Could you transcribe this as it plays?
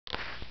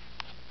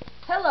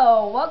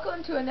Hello,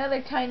 welcome to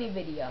another tiny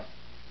video.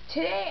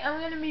 Today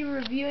I'm going to be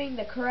reviewing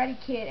The Karate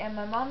Kid and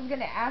my mom's going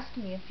to ask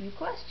me a few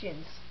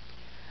questions.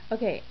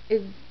 Okay,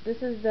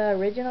 this is the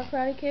original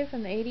Karate Kid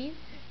from the 80s?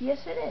 Yes,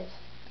 it is.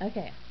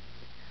 Okay.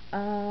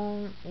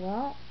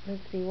 Well,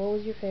 let's see, what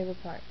was your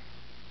favorite part?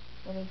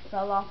 When he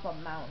fell off a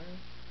mountain.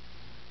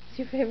 What's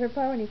your favorite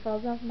part when he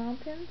falls off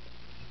mountains?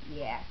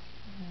 Yeah,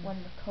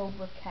 when the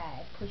Cobra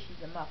Kai pushes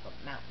him up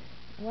a mountain.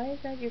 Why is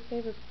that your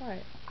favorite part?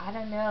 I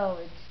don't know,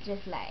 it's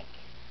just like...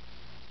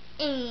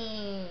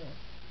 Things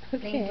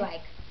Okay.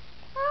 like...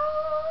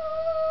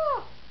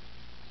 Oh!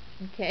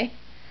 Okay.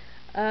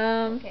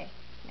 Okay.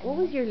 What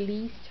was your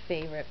least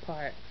favorite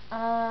part?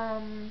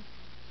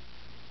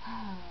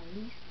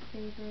 Least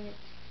favorite...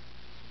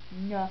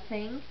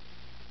 Nothing.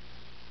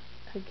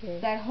 Okay.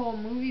 That whole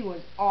movie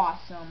was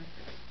awesome.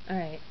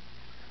 Alright.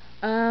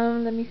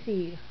 Let me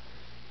see.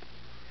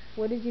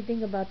 What did you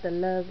think about the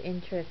love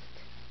interest?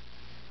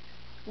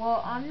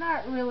 Well, I'm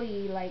not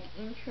really, like,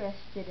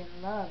 interested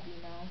in love,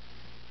 you know.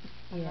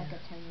 I'm Yeah. like a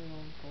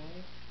 10-year-old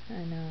boy.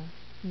 I know.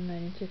 I'm not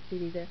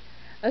interested either.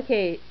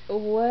 Okay,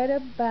 what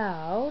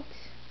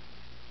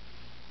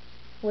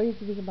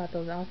did you think about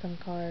those awesome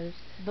cars?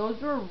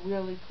 Those were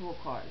really cool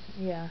cars.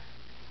 Yeah.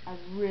 I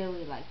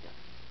really liked them.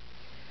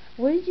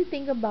 What did you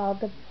think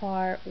about the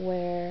part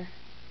where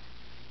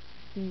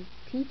he's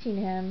teaching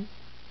him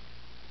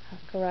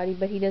karate,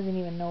 but he doesn't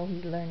even know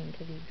he's learning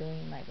because he's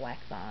doing like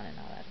wax on and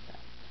all that stuff?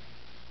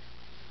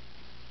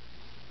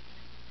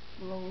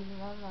 Blows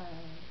my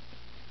mind.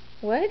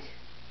 What?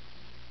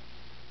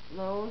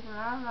 Blows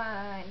my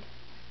mind.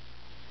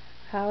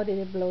 How did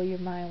it blow your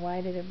mind?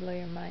 Why did it blow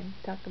your mind?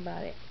 Talk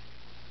about it.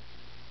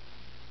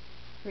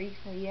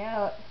 Freaks me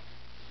out.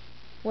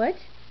 What?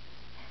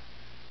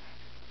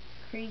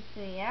 Creeps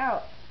me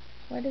out.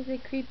 Why does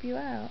it creep you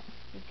out?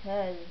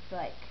 Because,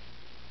 like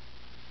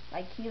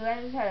he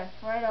learns how to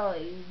fight all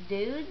these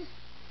dudes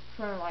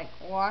from, like,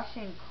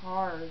 washing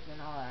cars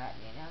and all that,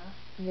 you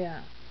know?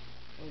 Yeah.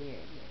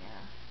 Weird, you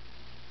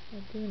know?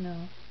 I do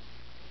know.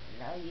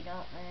 No, you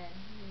don't, man.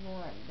 You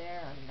weren't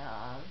there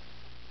enough.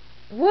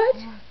 What?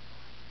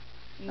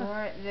 You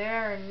weren't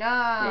there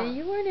enough.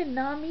 You weren't in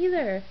Nam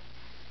either.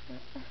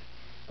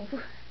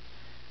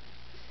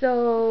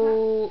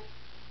 So,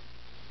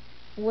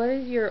 what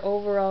is your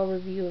overall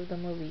review of the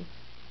movie?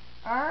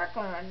 I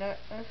recommend it.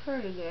 It's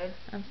pretty good.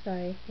 I'm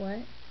sorry,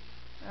 what?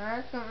 I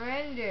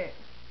recommend it.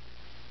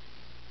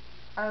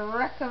 I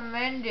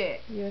recommend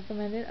it. You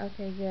recommend it?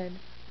 Okay, good.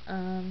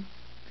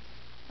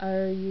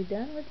 Are you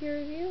done with your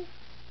review?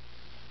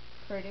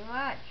 Pretty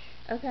much.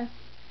 Okay.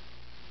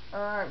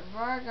 Alright,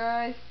 bye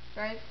guys.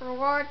 Thanks for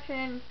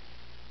watching.